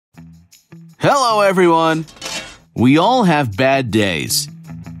Hello, everyone. We all have bad days.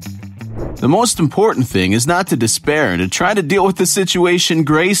 The most important thing is not to despair and to try to deal with the situation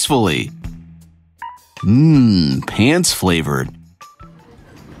gracefully. Pants flavored.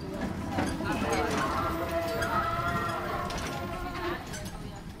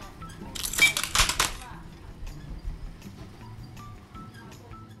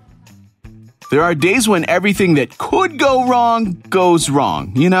 There are days when everything that could go wrong goes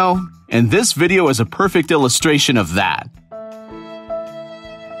wrong, you know? And this video is a perfect illustration of that.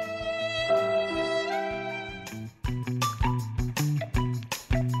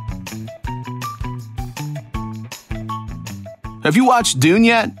 Have you watched Dune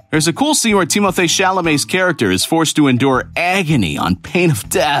yet? There's a cool scene where Timothée Chalamet's character is forced to endure agony on pain of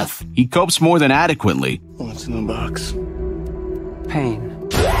death. He copes more than adequately. What's in the box? Pain.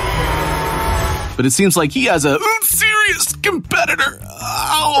 But it seems like he has a serious competitor.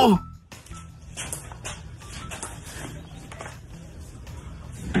 Ow! Oh!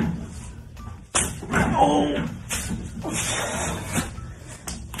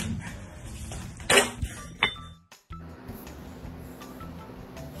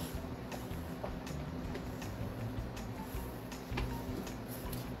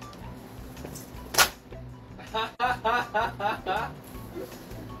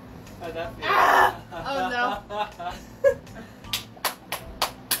 Oh no.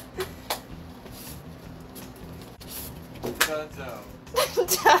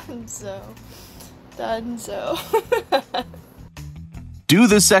 Dunzo. Do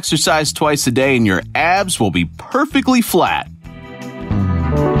this exercise twice a day and your abs will be perfectly flat.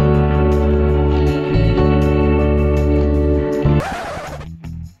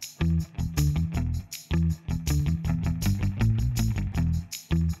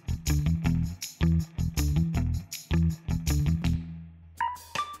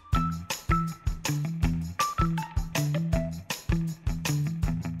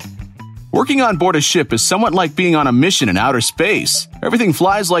 Working on board a ship is somewhat like being on a mission in outer space. Everything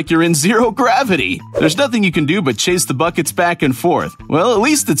flies like you're in zero gravity. There's nothing you can do but chase the buckets back and forth. Well, at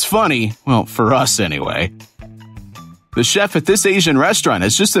least it's funny. Well, for us anyway. The chef at this Asian restaurant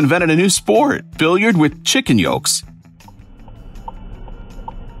has just invented a new sport, billiard with chicken yolks.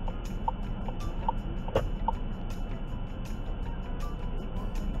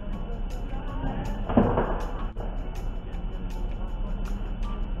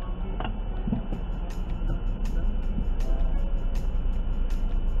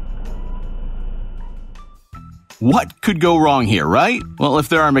 What could go wrong here, right? Well, if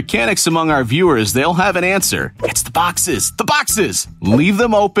there are mechanics among our viewers, they'll have an answer. It's the boxes! The boxes! Leave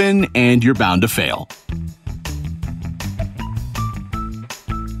them open and you're bound to fail.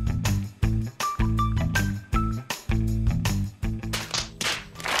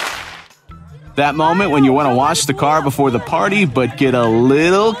 That moment when you want to wash the car before the party but get a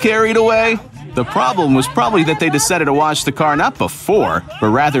little carried away? The problem was probably that they decided to wash the car not before, but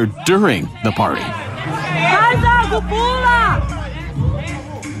rather during the party. Vai, Thiago, pula!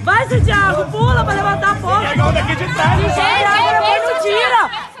 Vai, Thiago, pula pra levantar a porta! Se encher d'água, depois não tira!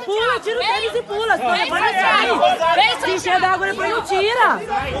 Pula, tira o tênis e pula, senão depois não sai! Se encher d'água, depois não tira!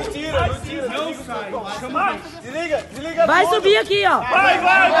 Desliga! Vai subir aqui, ó! Vai!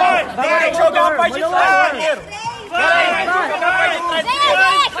 Vai jogar a parte de trás, zagueiro!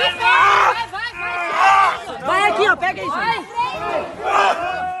 Vai aqui, ó, pega isso!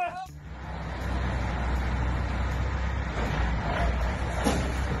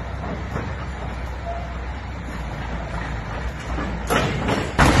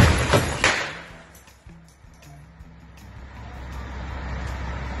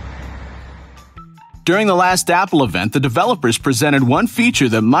 During the last Apple event, the developers presented one feature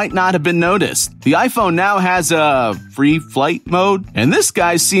that might not have been noticed. The iPhone now has a free flight mode, and this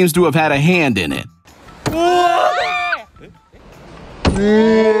guy seems to have had a hand in it.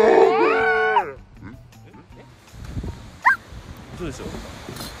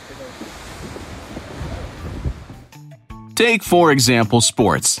 Take, for example,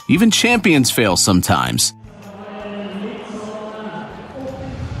 sports. Even champions fail sometimes.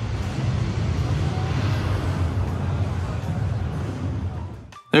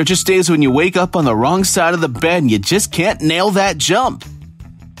 There are just days when you wake up on the wrong side of the bed and you just can't nail that jump.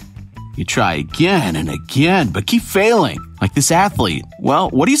 You try again and again, but keep failing, like this athlete. Well,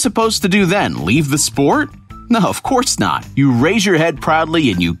 what are you supposed to do then? Leave the sport? No, of course not. You raise your head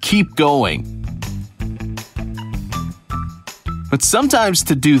proudly and you keep going. But sometimes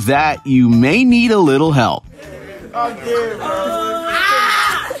to do that, you may need a little help.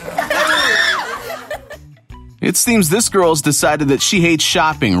 It seems this girl's decided that she hates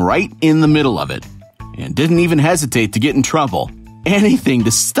shopping right in the middle of it, and didn't even hesitate to get in trouble. Anything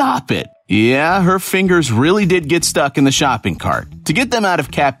to stop it. Yeah, her fingers really did get stuck in the shopping cart. To get them out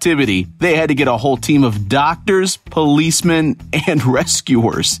of captivity, they had to get a whole team of doctors, policemen, and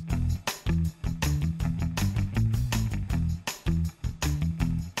rescuers.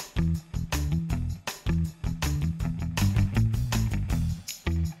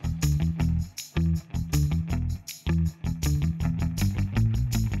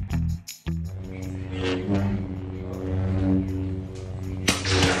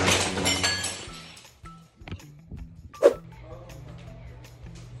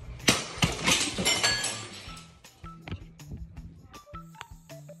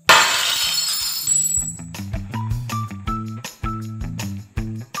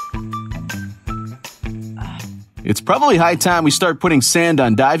 It's probably high time we start putting sand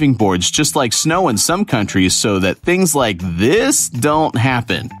on diving boards just like snow in some countries so that things like this don't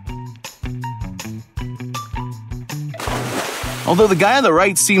happen. Although the guy on the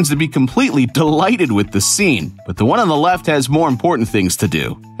right seems to be completely delighted with the scene, but the one on the left has more important things to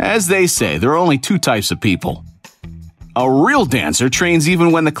do. As they say, there are only two types of people. A real dancer trains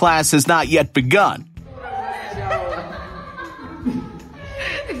even when the class has not yet begun.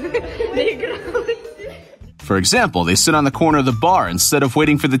 For example, they sit on the corner of the bar instead of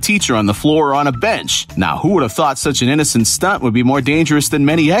waiting for the teacher on the floor or on a bench. Now, who would have thought such an innocent stunt would be more dangerous than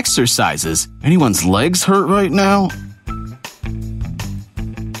many exercises? Anyone's legs hurt right now?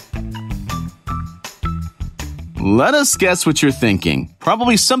 Let us guess what you're thinking.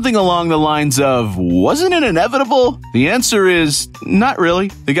 Probably something along the lines of, wasn't it inevitable? The answer is, not really.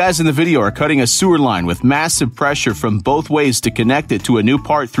 The guys in the video are cutting a sewer line with massive pressure from both ways to connect it to a new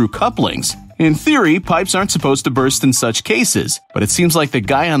part through couplings. In theory, pipes aren't supposed to burst in such cases, but it seems like the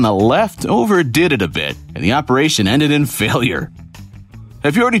guy on the left overdid it a bit, and the operation ended in failure.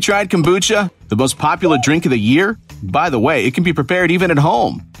 Have you already tried kombucha, the most popular drink of the year? By the way, it can be prepared even at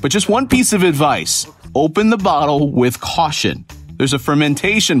home. But just one piece of advice, open the bottle with caution. There's a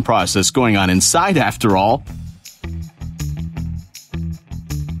fermentation process going on inside after all.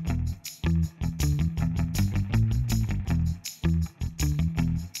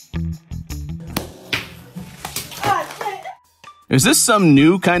 Is this some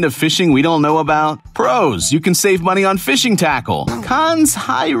new kind of fishing we don't know about? Pros, you can save money on fishing tackle. Cons,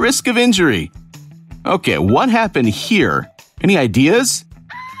 high risk of injury. Okay, what happened here? Any ideas? Oh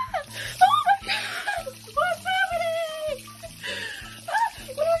my God! What's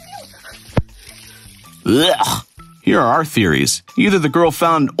happening? Ugh. Here are our theories. Either the girl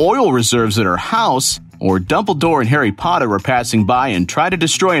found oil reserves at her house, or Dumbledore and Harry Potter were passing by and tried to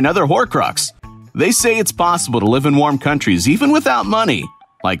destroy another Horcrux. They say it's possible to live in warm countries even without money,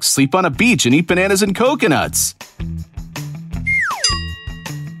 like sleep on a beach and eat bananas and coconuts.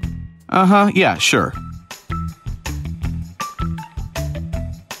 Yeah, sure.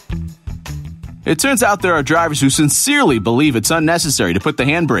 It turns out there are drivers who sincerely believe it's unnecessary to put the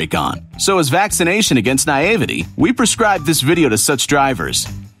handbrake on. So as vaccination against naivety, we prescribe this video to such drivers.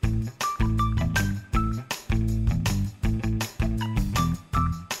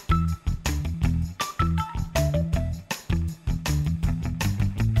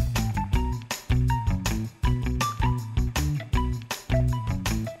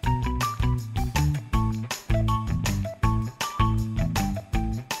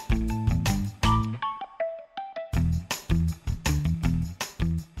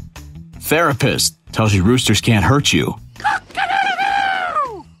 Therapist tells you roosters can't hurt you.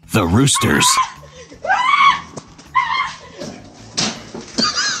 The roosters.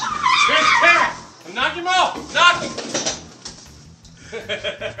 Knock him out! Knock him!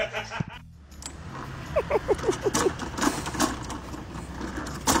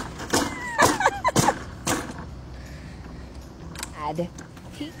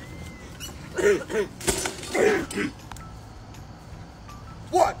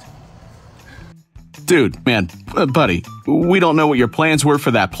 What? Dude, man, buddy, we don't know what your plans were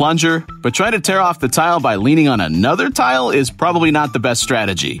for that plunger, but trying to tear off the tile by leaning on another tile is probably not the best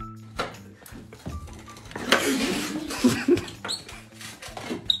strategy.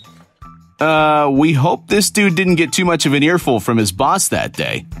 We hope this dude didn't get too much of an earful from his boss that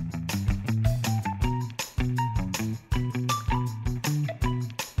day.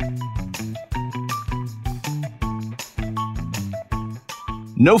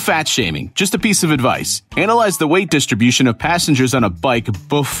 No fat shaming, just a piece of advice. Analyze the weight distribution of passengers on a bike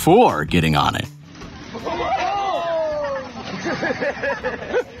before getting on it.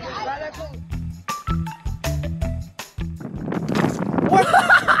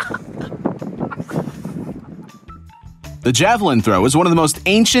 The javelin throw is one of the most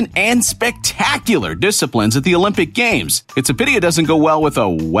ancient and spectacular disciplines at the Olympic Games. It's a pity it doesn't go well with a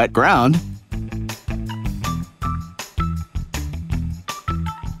wet ground.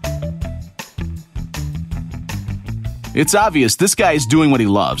 It's obvious this guy is doing what he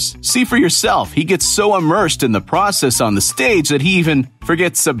loves. See for yourself, he gets so immersed in the process on the stage that he even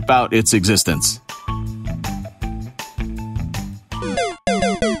forgets about its existence.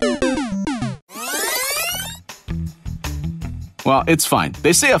 Well, it's fine.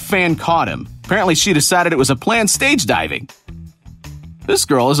 They say a fan caught him. Apparently she decided it was a planned stage diving. This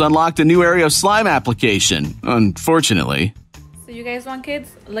girl has unlocked a new area of slime application, unfortunately. So you guys want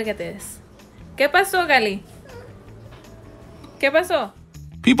kids? Look at this. ¿Qué pasó, Gali? ¿Qué pasó?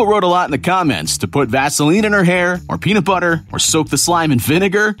 People wrote a lot in the comments to put Vaseline in her hair, or peanut butter, or soak the slime in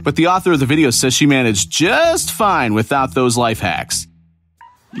vinegar, but the author of the video says she managed just fine without those life hacks.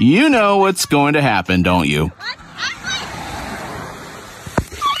 You know what's going to happen, don't you?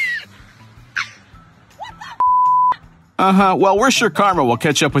 Well, we're sure karma will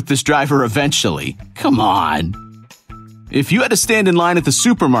catch up with this driver eventually. Come on. If you had to stand in line at the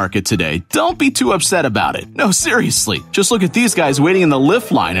supermarket today, don't be too upset about it. No, seriously. Just look at these guys waiting in the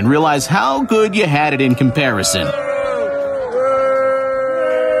lift line and realize how good you had it in comparison.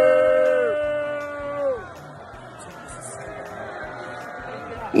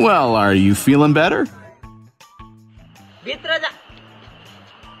 Well, are you feeling better?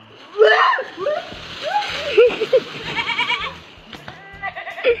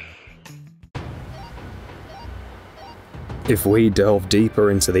 If we delve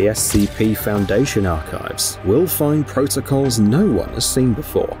deeper into the SCP Foundation archives, we'll find protocols no one has seen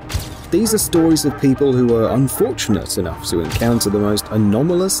before. These are stories of people who were unfortunate enough to encounter the most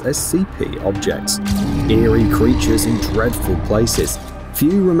anomalous SCP objects, eerie creatures in dreadful places.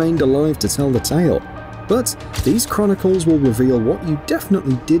 Few remained alive to tell the tale, but these chronicles will reveal what you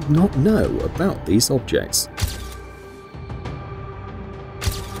definitely did not know about these objects.